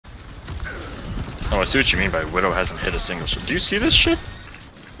Oh, I see what you mean by Widow hasn't hit a single shot. Do you see this shit?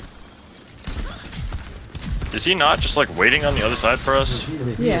 Is he not just like waiting on the other side for us?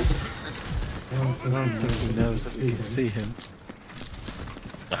 Yeah. I don't think he knows that we can see him.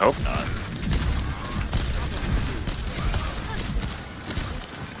 I hope not.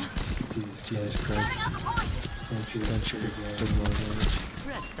 Jesus Christ. Don't shoot. Doesn't want to damage.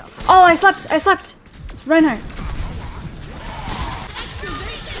 Oh, I slept! Reinhardt.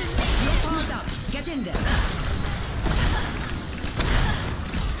 Get in there.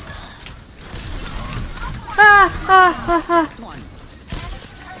 Ah!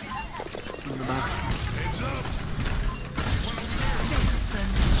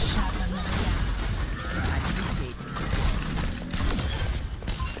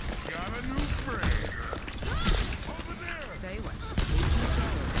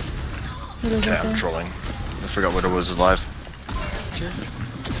 Okay, I'm trolling. I forgot Widow was alive. Sure.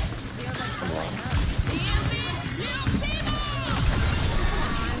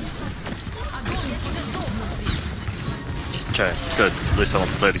 Okay, good. At least I want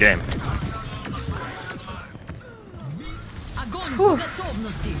to play the game. Whew.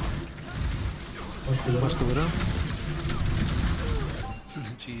 Watch the Widow.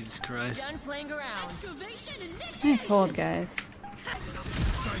 Jesus Christ. Done playing around. Nice hold, guys.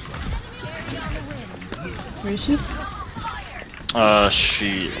 Where is she?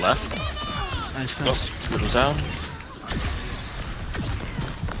 She left. Nice. Oh, Widow's down.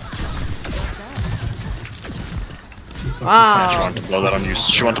 Wow. She wanted to blow that on you.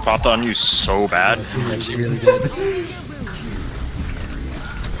 She wanted to pop that on you so bad. Yeah, she really did.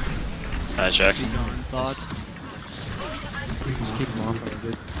 Nice, Jackson. Just keep him off.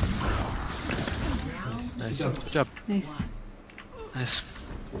 Good. Nice. Good job. Nice. Nice.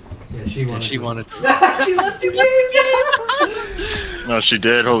 Yeah, she wanted. She wanted. She left the game. No, she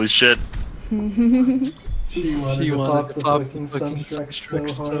did. Holy shit. She wanted to pop the fucking Sunstruck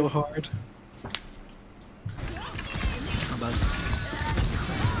so hard. How about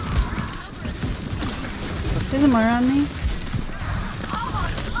There's a Moira on me.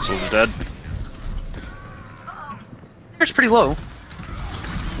 Soldier's dead. It's pretty low.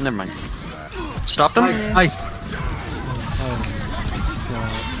 Never mind. Stopped him? Nice.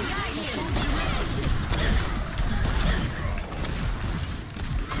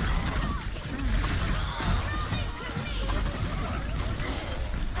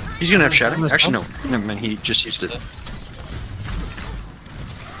 He's gonna have shadow. Actually, no. Never mind. He just used it.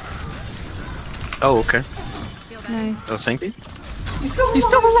 Oh, okay. Nice. Oh, thank you. He's still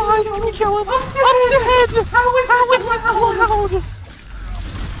alive! Let me kill him! I'm dead! How is this allowed?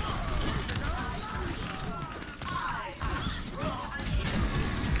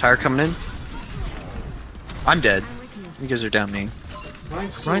 Tire coming in. I'm dead. You guys are down me.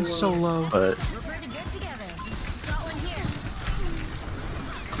 Ryan's so low. But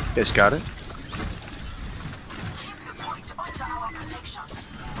you guys got it.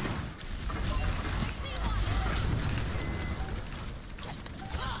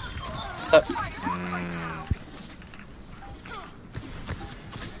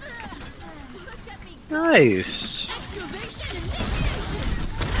 Nice.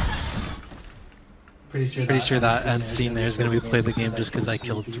 Pretty Sure that end scene there is gonna be play the game just because I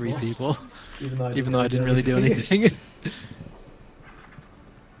killed 3 people, even though I didn't really do anything.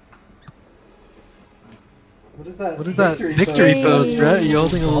 What is that? What is that victory pose, Brett? You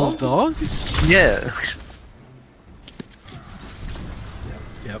holding a little dog? Yeah.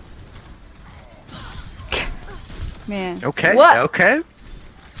 Yep. Man. Okay. What? Okay.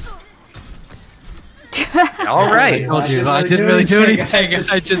 All right. I told you, I didn't really do anything.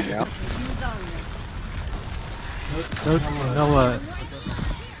 I just. Yeah. No,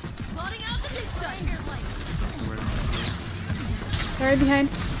 Sorry behind.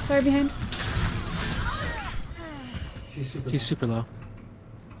 Sorry behind. She's super low.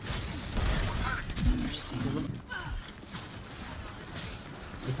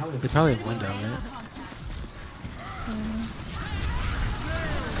 They probably have window, right?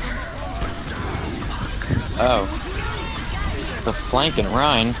 Oh. The flank and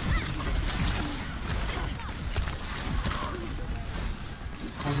Rhine.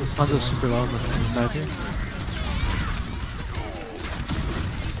 Hanzo's super low on the side here.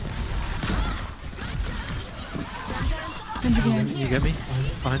 You get me?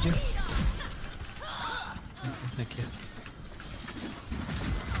 Behind you? Thank you.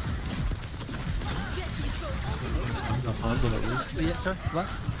 Hanzo at least. Yeah, sorry, what?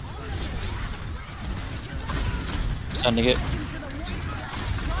 Sending it.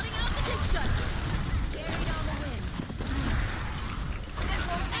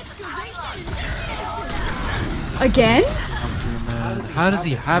 Again? Man, how does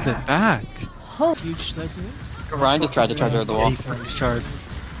he have it back? Oh. Huge slice of it. Ryan just tried to charge over the wall. He's charged.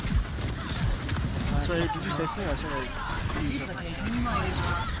 Sorry, did you say something? I was trying to...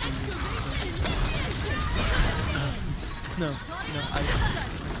 No,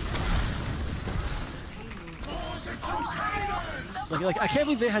 like I can't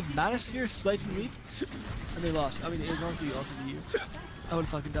believe they had Manosphere, Slice and Meat, and they lost. I mean, it was honestly also you. I would've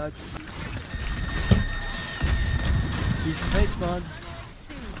fucking died. Decent fate spawn.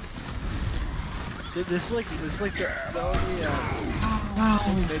 This is like the only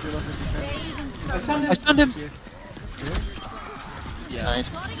only major level defense. I stunned him. Yeah. Nice.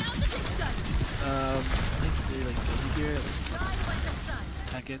 I think they like here.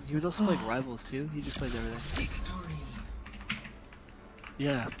 Second. He was also like rivals too. He just plays everything.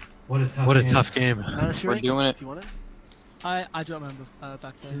 Yeah. What a tough game. We're doing it. Do you want it? I don't remember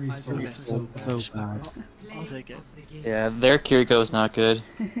back then. I don't remember. So bad. I'll take it. Yeah, their Kiriko is not good.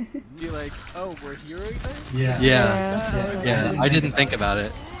 You're like, oh, we're hero again? Yeah, I didn't think about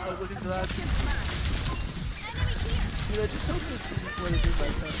it. I was looking for that. Dude, I just hope that season 4 is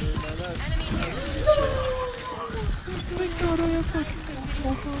like that, dude. Man, that's oh my god, I have fucking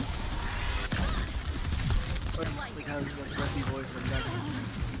like having like a breathy voice like that.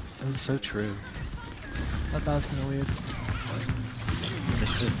 So true. That was kinda weird.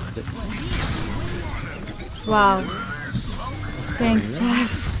 Wow. Thanks,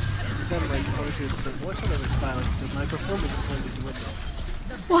 Jeff. Then like, honestly, the voice one was fine. Like, my performance is going to win.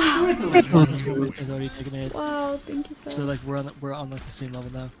 Wow. Has already taken it. Wow, thank you So like we're on like the same level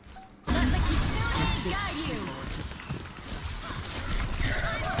now.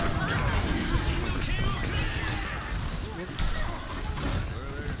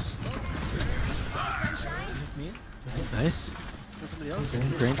 Me? Nice. Somebody else?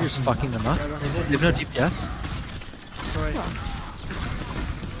 Granger's fucking them up. They have no DPS. Sorry.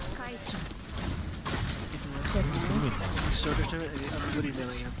 What are you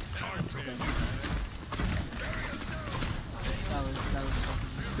doing him? That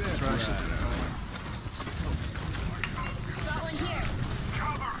was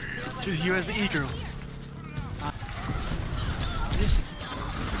Dude, you as the E-girl.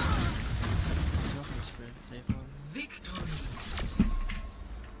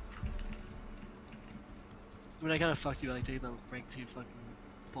 I mean, I kinda fucked you like taking that rank 2 fucking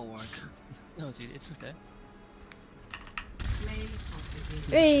bulwark. No, dude, it's okay.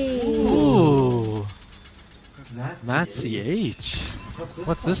 Hey. Ooh. Matt CH.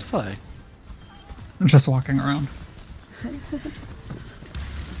 What's this play? I'm just walking around.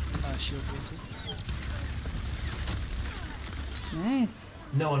 Shield Nice.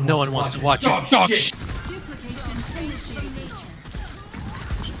 No one wants to watch it. Dog shit.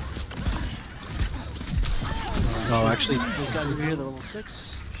 Oh, actually, those guys over here, the level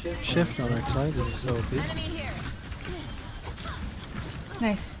 6. shift on our side. This is so big.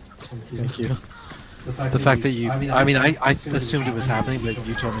 Nice. Thank you. The fact that you, I mean, I assumed it was happening, but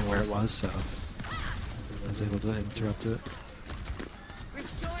you told me where it was, so I was able to interrupt it.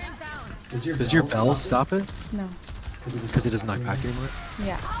 Does your bell stop it? No. Because it doesn't knock back anymore?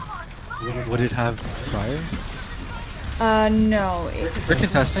 Yeah. Would it have prior? No. We're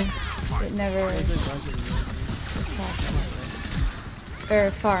contesting. It never was fast enough. Or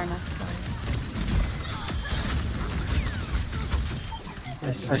far enough, sorry.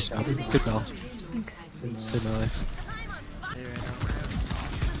 Nice job. Good bell. Thanks. Saved my life.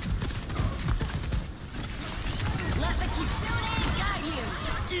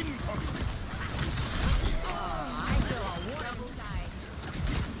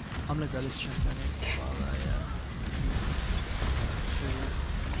 I'm gonna grab this chest, I think.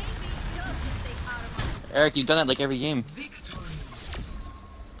 Eric, you've done that like every game.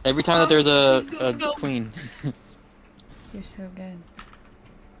 Every time that there's a queen. You're so good.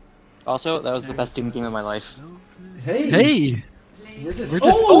 Also, that was the best Doom game of my life. Hey! We're just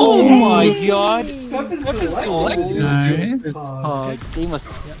Oh my god! Pep is collected. They must.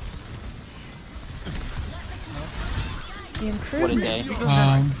 The What a improvement. day.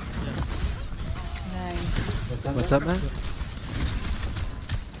 Nice. What's up, man?